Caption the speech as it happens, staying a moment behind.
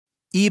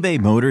eBay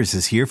Motors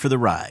is here for the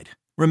ride.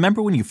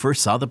 Remember when you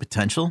first saw the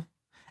potential?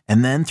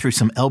 And then through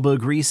some elbow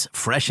grease,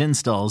 fresh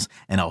installs,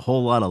 and a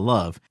whole lot of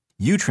love,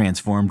 you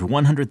transformed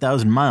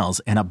 100,000 miles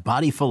and a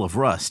body full of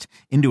rust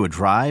into a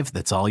drive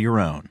that's all your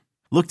own.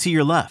 Look to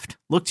your left.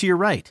 Look to your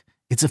right.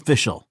 It's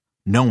official.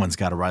 No one's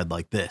got a ride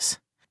like this.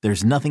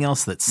 There's nothing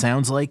else that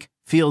sounds like,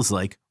 feels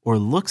like, or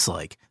looks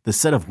like the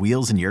set of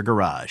wheels in your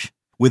garage.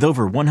 With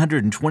over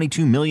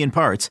 122 million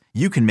parts,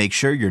 you can make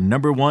sure your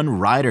number one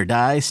ride or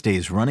die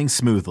stays running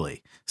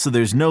smoothly. So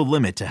there's no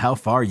limit to how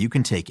far you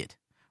can take it.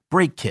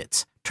 Brake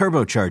kits,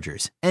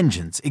 turbochargers,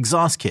 engines,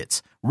 exhaust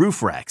kits,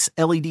 roof racks,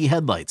 LED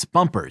headlights,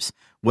 bumpers,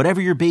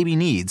 whatever your baby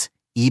needs,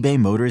 eBay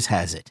Motors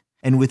has it.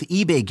 And with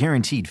eBay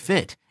Guaranteed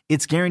Fit,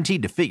 it's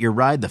guaranteed to fit your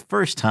ride the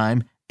first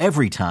time,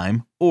 every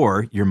time,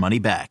 or your money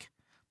back.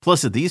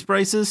 Plus at these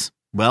prices,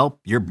 well,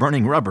 you're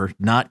burning rubber,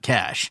 not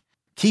cash.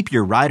 Keep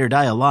your ride or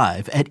die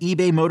alive at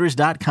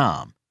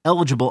ebaymotors.com.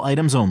 Eligible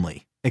items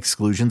only.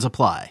 Exclusions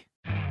apply.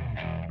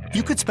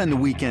 You could spend the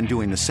weekend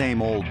doing the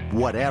same old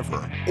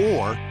whatever,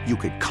 or you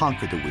could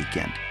conquer the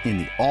weekend in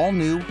the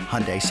all-new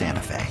Hyundai Santa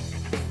Fe.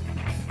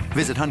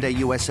 Visit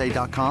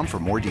HyundaiUSA.com for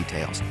more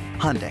details.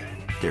 Hyundai,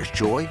 there's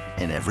joy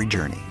in every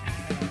journey.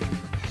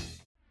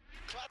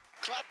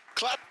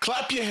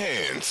 Clap your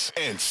hands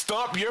and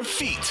stomp your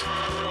feet.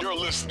 You're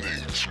listening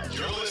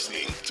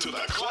to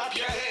the Clap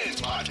Your Hands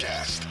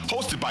podcast,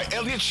 hosted by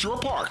Elliot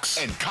Shore-Parks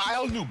and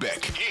Kyle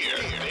Newbeck. Here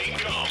they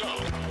go.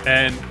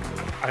 And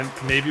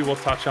maybe we'll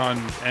touch on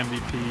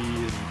MVP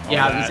and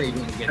all I was that gonna say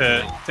you're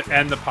gonna get to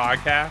end the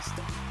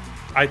podcast.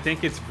 I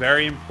think it's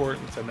very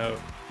important to note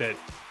that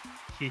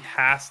he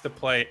has to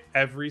play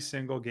every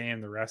single game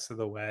the rest of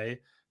the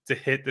way to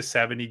hit the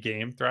 70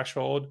 game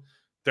threshold.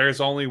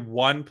 There's only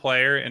one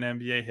player in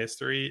NBA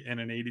history in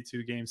an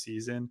 82 game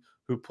season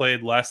who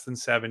played less than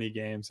 70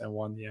 games and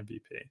won the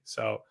MVP.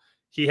 So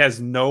he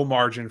has no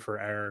margin for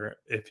error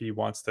if he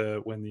wants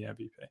to win the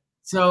MVP.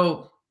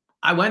 So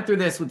I went through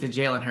this with the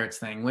Jalen Hurts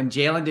thing. When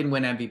Jalen didn't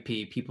win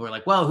MVP, people were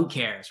like, well, who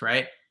cares,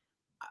 right?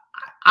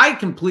 I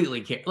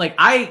completely care. Like,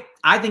 I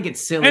think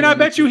it's silly. And I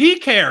bet you he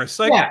cares.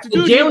 Like, yeah,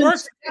 dude,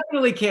 Jalen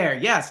definitely care.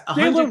 Yes.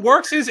 Jalen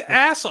works his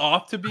ass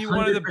off to be 100%.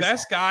 One of the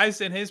best guys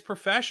in his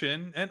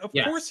profession. And of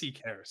course he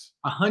cares.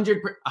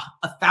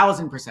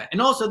 1,000%. And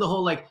also the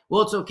whole like,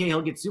 well, it's okay.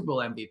 He'll get Super Bowl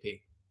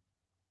MVP.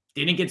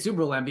 Didn't get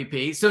Super Bowl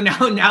MVP. So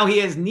now he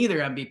has neither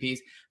MVPs.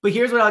 But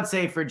here's what I would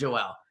say for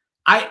Joel.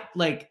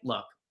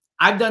 Look,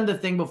 I've done the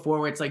thing before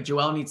where it's like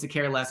Joel needs to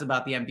care less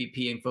about the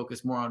MVP and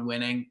focus more on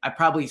winning. I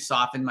probably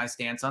softened my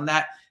stance on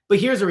that. But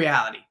here's the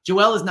reality.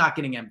 Joel is not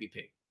getting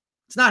MVP.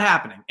 It's not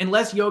happening.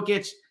 Unless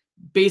Jokic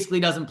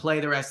basically doesn't play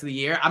the rest of the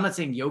year. I'm not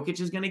saying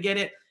Jokic is going to get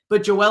it,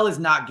 but Joel is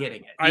not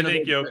getting it. I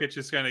think Jokic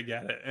is going to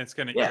get it, and it's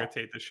going to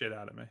irritate the shit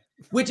out of me.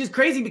 Which is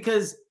crazy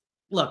because,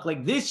 look,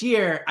 like this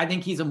year, I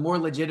think he's a more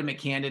legitimate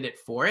candidate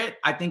for it.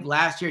 I think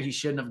last year he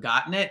shouldn't have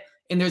gotten it.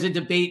 And there's a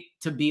debate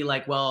to be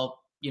like, well,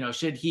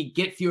 should he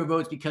get fewer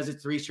votes because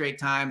it's 3 straight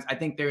times? I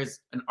think there's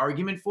an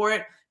argument for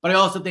it, but I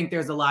also think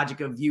there's a logic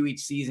of view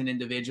each season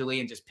individually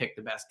and just pick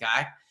the best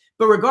guy.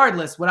 But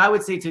regardless, what I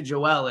would say to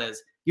Joel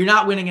is you're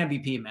not winning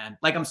MVP, man.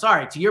 Like, I'm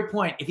sorry, to your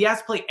point, if he has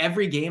to play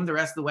every game the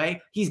rest of the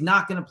way, he's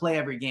not going to play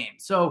every game.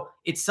 So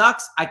it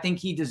sucks. I think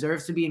he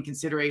deserves to be in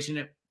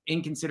consideration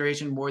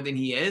more than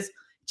he is. It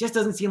just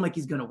doesn't seem like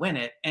he's going to win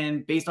it.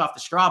 And based off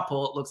the straw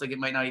poll, it looks like it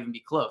might not even be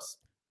close.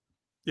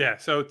 Yeah.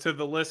 So to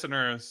the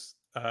listeners,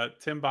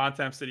 Tim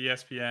Bontemps at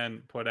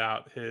ESPN put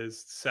out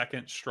his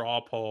second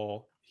straw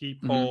poll. He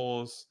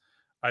polls,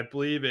 I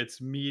believe it's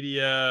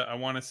media. I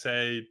want to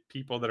say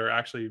people that are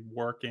actually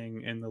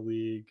working in the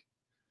league,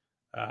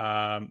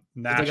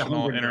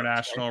 national, like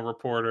international votes, right?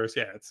 Reporters.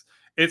 Yeah,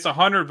 it's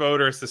 100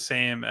 voters, the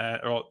same. I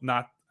don't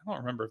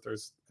remember if I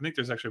think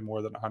there's actually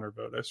more than 100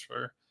 voters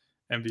for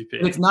MVP.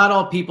 It's not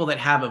all people that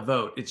have a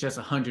vote. It's just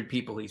 100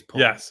 people he's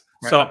polling. Yes.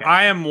 Right? So okay.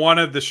 I am one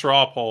of the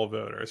straw poll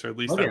voters, or at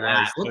least Look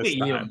at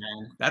you, man.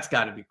 That's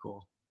got to be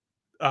cool.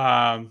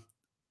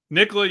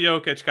 Nikola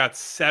Jokic got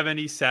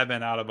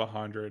 77 out of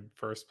 100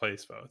 first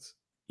place votes.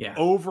 Yeah.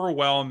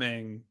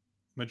 Overwhelming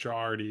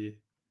majority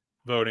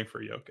voting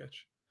for Jokic.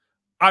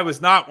 I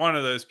was not one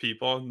of those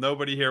people.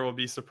 Nobody here will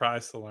be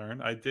surprised to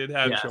learn. I did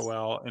have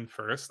Joel in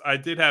first. I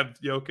did have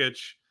Jokic.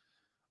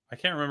 I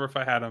can't remember if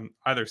I had him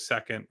either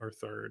second or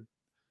third.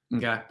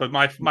 Okay. But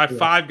my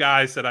 5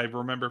 guys that I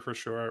remember for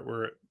sure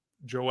were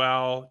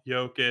Joel,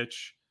 Jokic,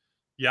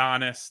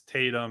 Giannis,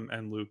 Tatum,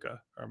 and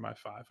Luka are my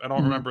 5. I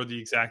don't remember the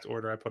exact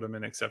order I put them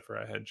in, except for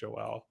I had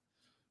Joel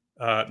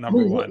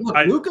number 1.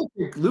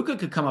 Luka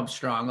could come up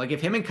strong. Like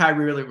if him and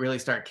Kyrie really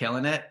start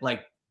killing it,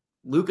 like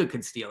Luka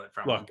could steal it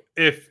from him. Look,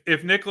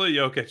 if Nikola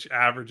Jokic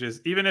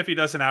averages, even if he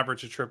doesn't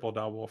average a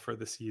triple-double for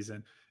the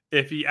season,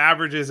 if he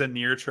averages a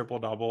near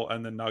triple-double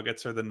and the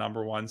Nuggets are the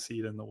number 1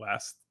 seed in the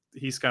West,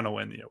 he's going to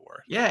win the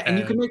award. Yeah, and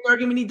you can make the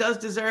argument he does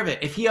deserve it.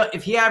 If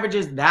he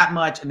averages that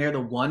much and they're the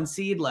 1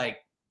 seed, like,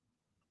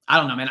 I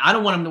don't know, man. I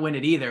don't want him to win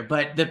it either,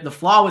 but the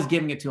flaw was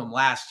giving it to him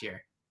last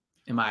year,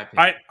 in my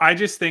opinion. I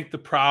just think the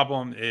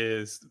problem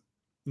is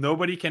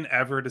nobody can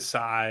ever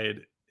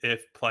decide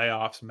if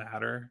playoffs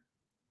matter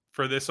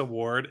for this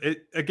award.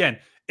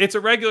 It's a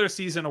regular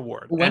season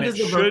award, When and it does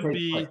the vote should take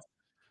be. place?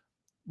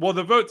 Well,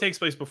 the vote takes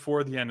place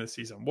before the end of the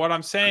season. What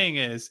I'm saying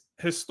is,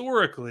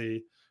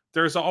 historically,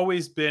 there's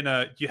always been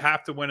you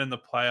have to win in the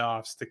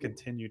playoffs to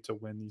continue to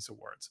win these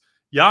awards.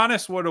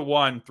 Giannis would have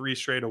won 3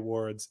 straight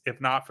awards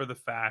if not for the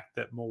fact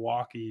that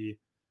Milwaukee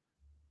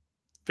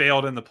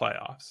failed in the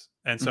playoffs.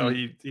 And so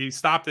he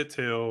stopped at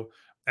 2,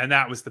 and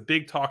that was the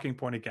big talking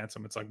point against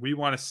him. It's like, we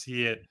want to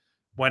see it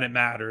when it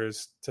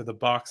matters to the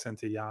Bucks and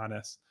to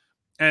Giannis.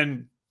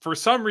 And for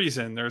some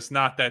reason, there's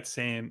not that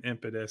same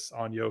impetus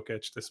on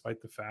Jokic,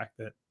 despite the fact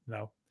that,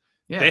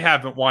 they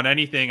haven't won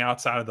anything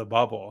outside of the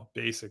bubble,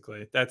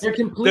 basically. That's They're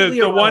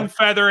completely the one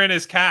feather in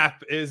his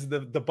cap is the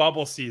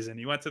bubble season.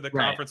 He went to the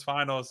Right. conference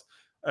finals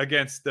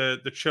against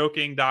the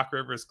choking Doc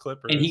Rivers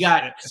Clippers. And he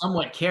got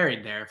somewhat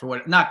carried there for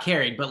what, not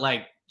carried, but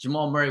like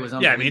Jamal Murray was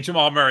unbelievable. Yeah, I mean,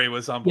 Jamal Murray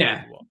was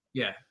unbelievable.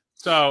 Yeah.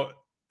 So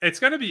it's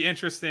going to be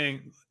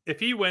interesting if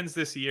he wins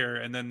this year,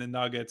 and then the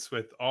Nuggets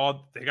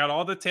they got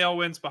all the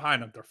tailwinds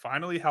behind them. They're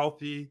finally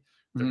healthy.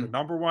 They're the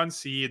number 1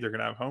 seed. They're going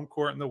to have home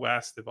court in the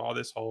West if all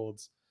this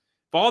holds.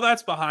 If all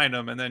that's behind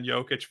them, and then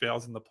Jokic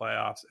fails in the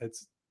playoffs,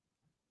 it's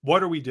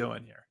what are we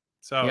doing here?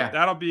 So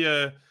that'll be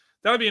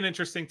an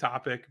interesting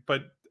topic.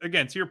 But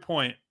again, to your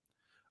point,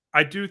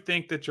 I do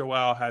think that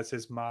Joel has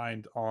his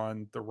mind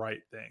on the right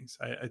things.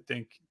 I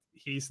think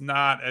he's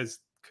not as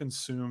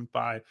consumed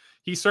by.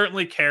 He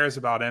certainly cares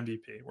about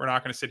MVP. We're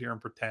not going to sit here and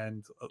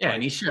pretend.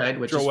 And he should.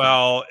 Which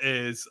Joel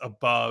is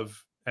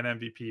above an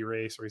MVP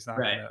race, or he's not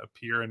Right. going to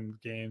appear in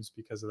games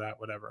because of that.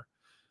 Whatever.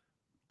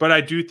 But I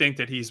do think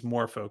that he's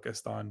more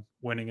focused on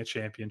winning a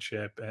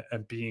championship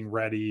and being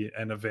ready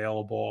and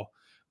available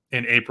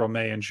in April,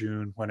 May, and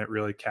June when it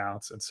really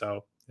counts. And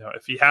so,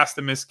 if he has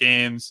to miss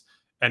games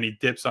and he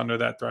dips under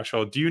that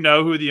threshold, do you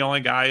know who the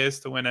only guy is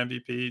to win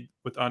MVP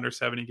with under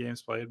 70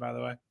 games played, by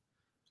the way?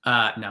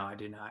 No, I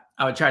do not.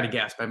 I would try to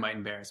guess, but I might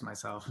embarrass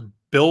myself.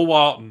 Bill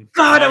Walton.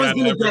 God, I was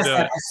going to guess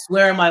that. I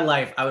swear in my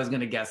life, I was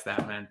going to guess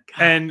that, man.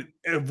 God. And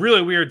a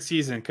really weird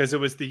season because it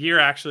was the year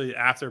actually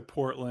after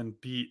Portland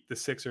beat the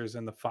Sixers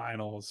in the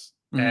finals.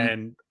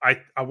 And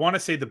I want to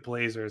say the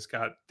Blazers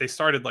they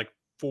started like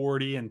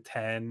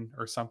 40-10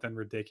 or something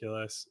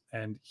ridiculous.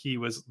 And he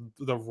was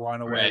the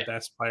runaway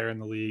best player in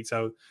the league.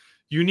 So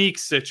unique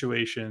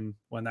situation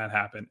when that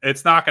happened.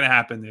 It's not going to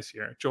happen this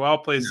year. Joel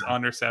plays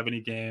under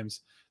 70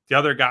 games. The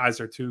other guys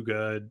are too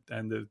good,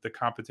 and the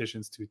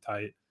competition's too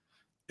tight.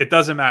 It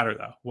doesn't matter,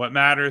 though. What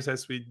matters,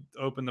 as we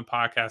open the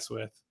podcast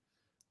with,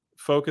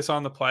 focus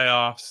on the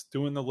playoffs,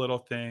 doing the little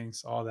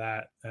things, all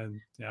that.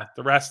 And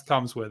the rest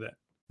comes with it.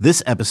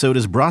 This episode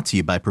is brought to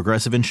you by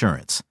Progressive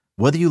Insurance.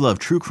 Whether you love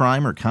true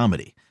crime or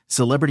comedy,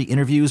 celebrity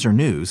interviews or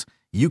news,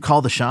 you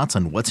call the shots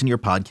on what's in your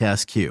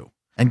podcast queue.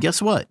 And guess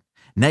what?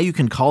 Now you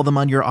can call them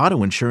on your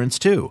auto insurance,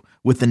 too,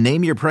 with the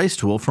Name Your Price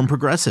tool from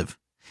Progressive.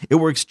 It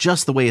works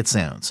just the way it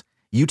sounds.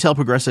 You tell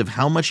Progressive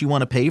how much you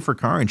want to pay for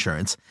car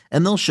insurance,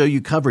 and they'll show you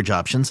coverage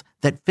options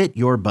that fit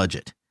your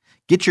budget.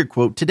 Get your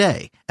quote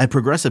today at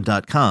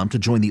Progressive.com to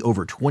join the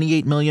over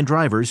 28 million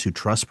drivers who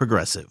trust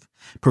Progressive.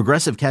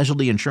 Progressive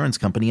Casualty Insurance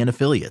Company and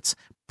Affiliates.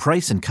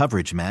 Price and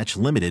coverage match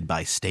limited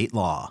by state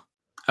law.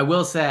 I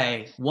will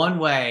say one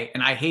way,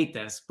 and I hate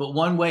this, but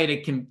one way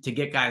to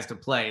get guys to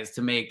play is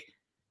to make,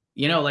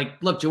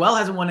 look, Joel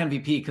hasn't won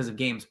MVP because of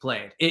games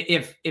played.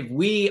 If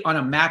we on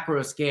a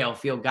macro scale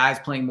feel guys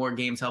playing more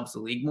games helps the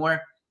league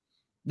more,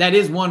 that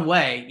is one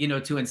way,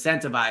 to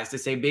incentivize, to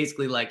say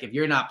basically like, if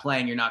you're not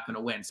playing, you're not going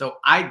to win. So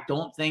I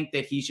don't think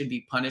that he should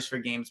be punished for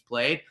games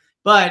played.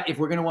 But if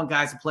we're going to want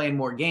guys to play in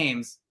more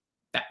games,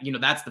 that,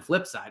 that's the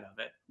flip side of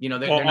it.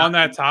 Well, on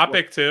that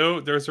topic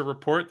too, there's a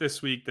report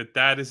this week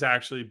that is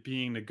actually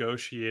being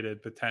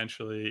negotiated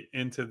potentially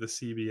into the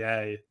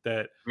CBA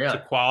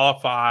to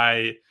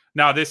qualify.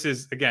 Now, this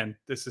is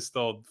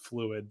still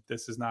fluid.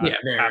 This is not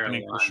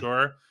happening for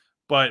sure.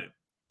 But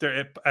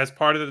as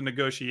part of the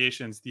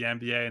negotiations, the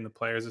NBA and the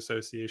Players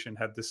Association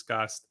have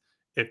discussed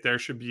if there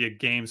should be a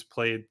games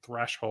played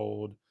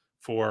threshold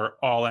for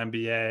all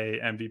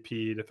NBA,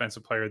 MVP,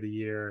 Defensive Player of the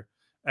Year.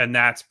 And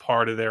that's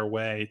part of their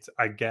way,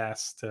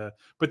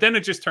 but then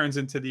it just turns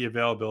into the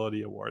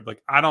availability award.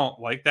 Like, I don't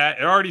like that.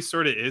 It already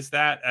sort of is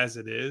that as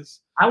it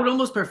is. I would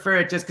almost prefer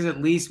it just because at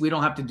least we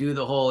don't have to do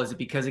the whole, is it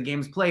because of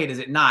games played? Is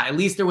it not? At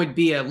least there would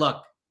be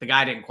look, the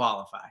guy didn't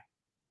qualify.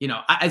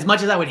 As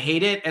much as I would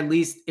hate it, at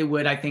least it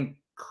would, I think,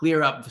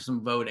 clear up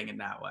some voting in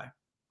that way.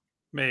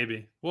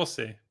 Maybe. We'll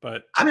see.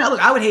 But I mean,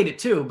 look, I would hate it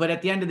too. But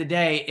at the end of the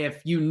day,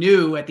 if you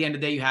knew at the end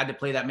of the day you had to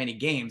play that many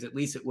games, at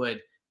least it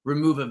would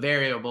remove a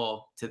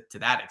variable to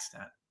that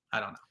extent.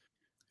 I don't know.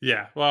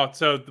 Yeah. Well,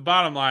 so the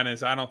bottom line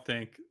is I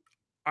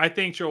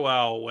think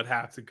Joel would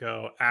have to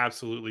go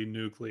absolutely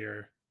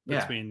nuclear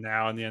between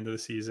now and the end of the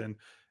season.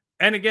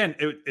 And again,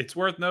 it's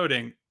worth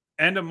noting,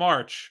 end of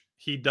March,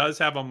 he does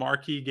have a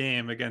marquee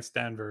game against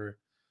Denver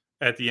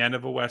at the end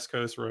of a West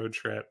Coast road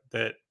trip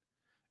that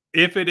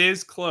if it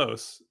is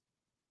close,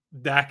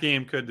 that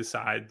game could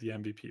decide the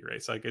MVP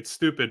race. Like, it's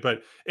stupid.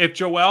 But if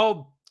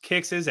Joel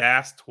kicks his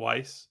ass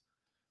twice,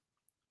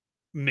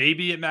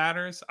 maybe it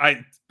matters.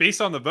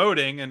 Based on the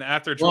voting, and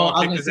after Joel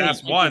kicked his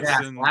ass once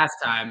and last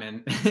time,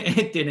 and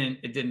it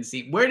didn't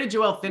seem. Where did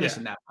Joel finish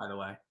in that, by the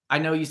way? I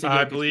know you said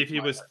I believe he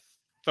was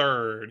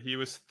third. He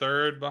was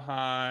third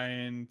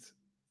behind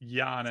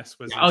Giannis.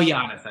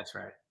 Giannis. That's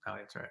right. Oh,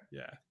 that's right.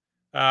 Yeah.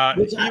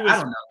 He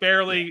was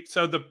barely.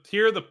 So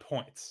here are the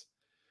points.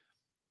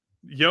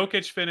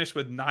 Jokic finished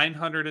with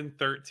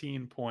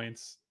 913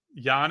 points.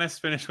 Giannis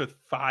finished with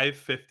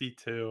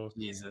 552.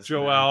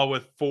 Joel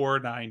with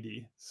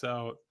 490.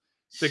 So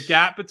the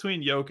gap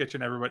between Jokic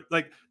and everybody,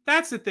 like,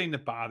 that's the thing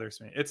that bothers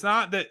me. It's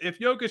not that if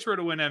Jokic were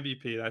to win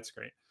MVP, that's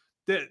great.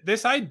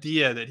 This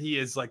idea that he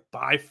is, like,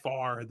 by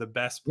far the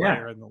best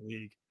player in the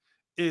league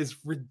is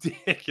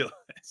ridiculous.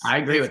 I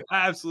agree with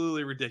that.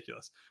 Absolutely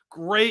ridiculous.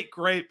 Great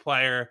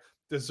player.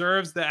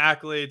 Deserves the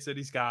accolades that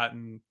he's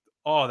gotten.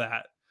 All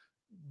that.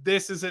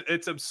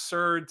 It's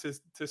absurd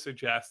to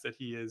suggest that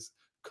he is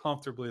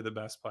comfortably the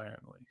best player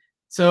in the league.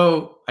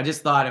 So I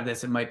just thought of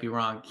this. It might be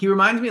wrong. He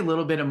reminds me a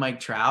little bit of Mike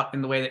Trout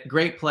in the way that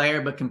great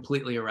player, but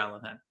completely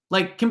irrelevant.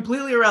 Like,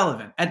 completely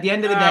irrelevant. At the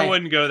end of the day, I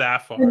wouldn't go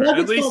that far.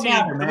 At least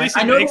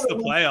he makes the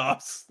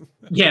playoffs.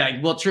 Yeah,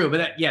 well, true.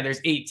 But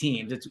there's 8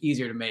 teams. It's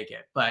easier to make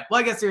it. But,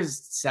 well, I guess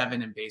there's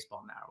 7 in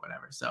baseball now or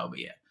whatever. So, but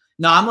yeah.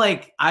 No,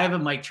 I have a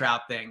Mike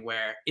Trout thing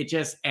where it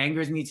just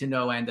angers me to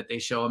no end that they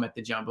show him at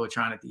the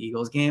Jumbotron at the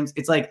Eagles games.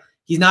 It's like,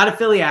 he's not a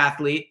Philly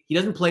athlete. He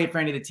doesn't play for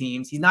any of the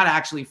teams. He's not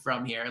actually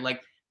from here.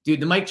 Like,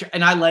 dude,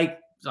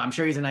 so I'm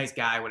sure he's a nice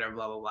guy, whatever,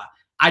 blah, blah, blah.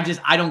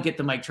 I don't get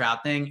the Mike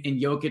Trout thing.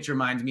 And Jokic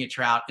reminds me of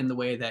Trout in the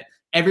way that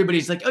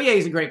everybody's like, oh yeah,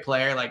 he's a great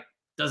player. Like,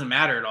 doesn't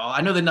matter at all.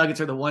 I know the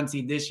Nuggets are the 1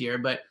 seed this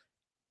year,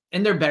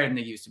 and they're better than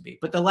they used to be.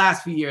 But the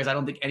last few years, I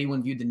don't think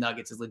anyone viewed the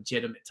Nuggets as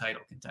legitimate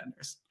title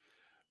contenders.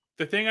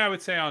 The thing I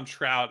would say on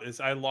Trout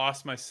is I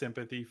lost my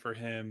sympathy for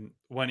him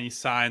when he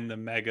signed the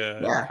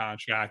mega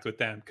contract with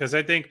them. Because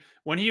I think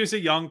when he was a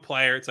young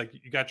player, it's like,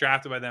 you got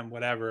drafted by them,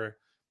 whatever.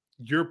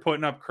 You're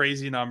putting up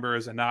crazy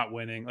numbers and not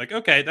winning. Like,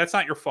 okay, that's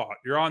not your fault.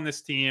 You're on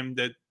this team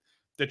that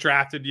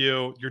drafted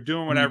you. You're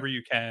doing whatever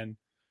you can.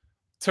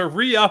 To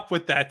re-up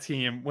with that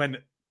team when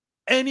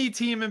any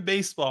team in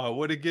baseball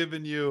would have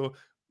given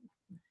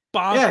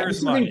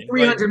bonkers money.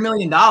 $300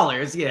 million.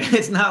 Yeah,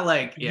 it's not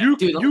like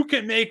you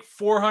can make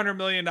 $400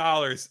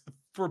 million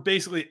for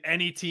basically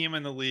any team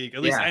in the league,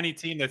 at least any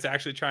team that's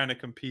actually trying to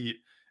compete.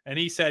 And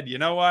he said, you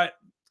know what?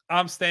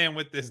 I'm staying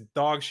with this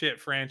dog shit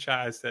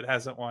franchise that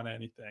hasn't won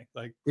anything.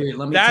 Like, dude,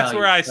 that's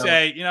where I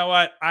say, you know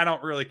what? I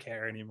don't really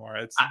care anymore.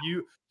 It's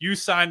you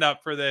signed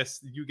up for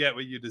this. You get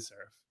what you deserve.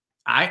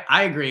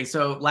 I agree.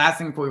 So last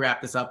thing before we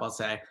wrap this up, I'll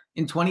say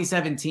in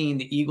 2017,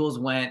 the Eagles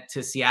went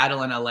to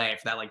Seattle and LA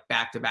for that, like,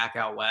 back-to-back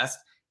out West.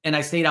 And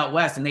I stayed out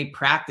West and they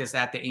practiced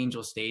at the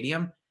Angel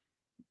Stadium.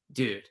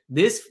 Dude,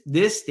 this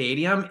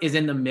stadium is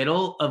in the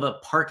middle of a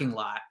parking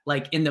lot,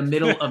 like in the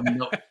middle of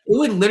it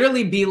would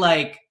literally be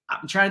like,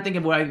 I'm trying to think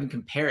of what I even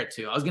compare it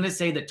to. I was going to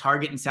say the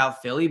Target in South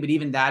Philly, but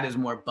even that is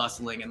more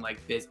bustling and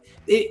like this.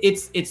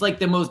 It's like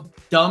the most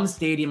dumb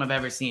stadium I've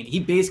ever seen. He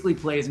basically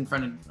plays in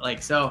front of,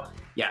 like, so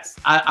yes,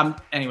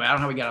 anyway, I don't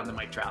know how we got on the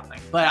Mike Trout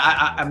thing, but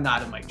I'm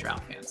not a Mike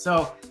Trout fan.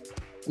 So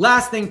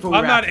last thing for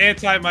I'm not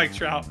anti-Mike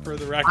Trout for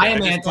the record. I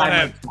am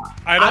anti-Mike Trout.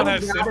 I don't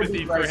have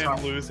sympathy for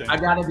him losing.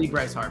 I'd rather be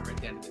Bryce Harper at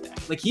the end of the day.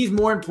 Like, he's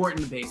more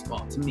important to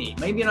baseball to me.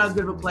 Maybe not as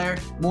good of a player,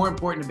 more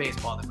important to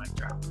baseball than Mike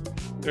Trout.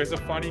 There's a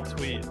funny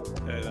tweet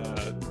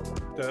that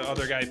the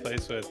other guy he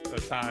plays with,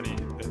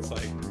 Ohtani. It's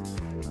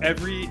like,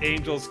 every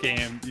Angels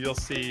game, you'll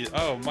see,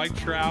 Mike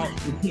Trout.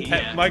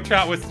 Mike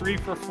Trout was 3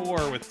 for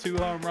 4 with 2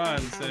 home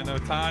runs, and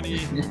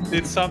Ohtani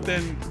did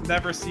something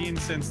never seen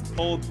since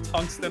old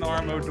Tungsten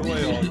Arm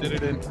O'Doyle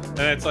did it. And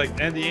it's like,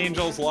 and the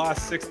Angels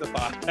lost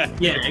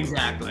 6-5. Yeah,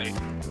 exactly.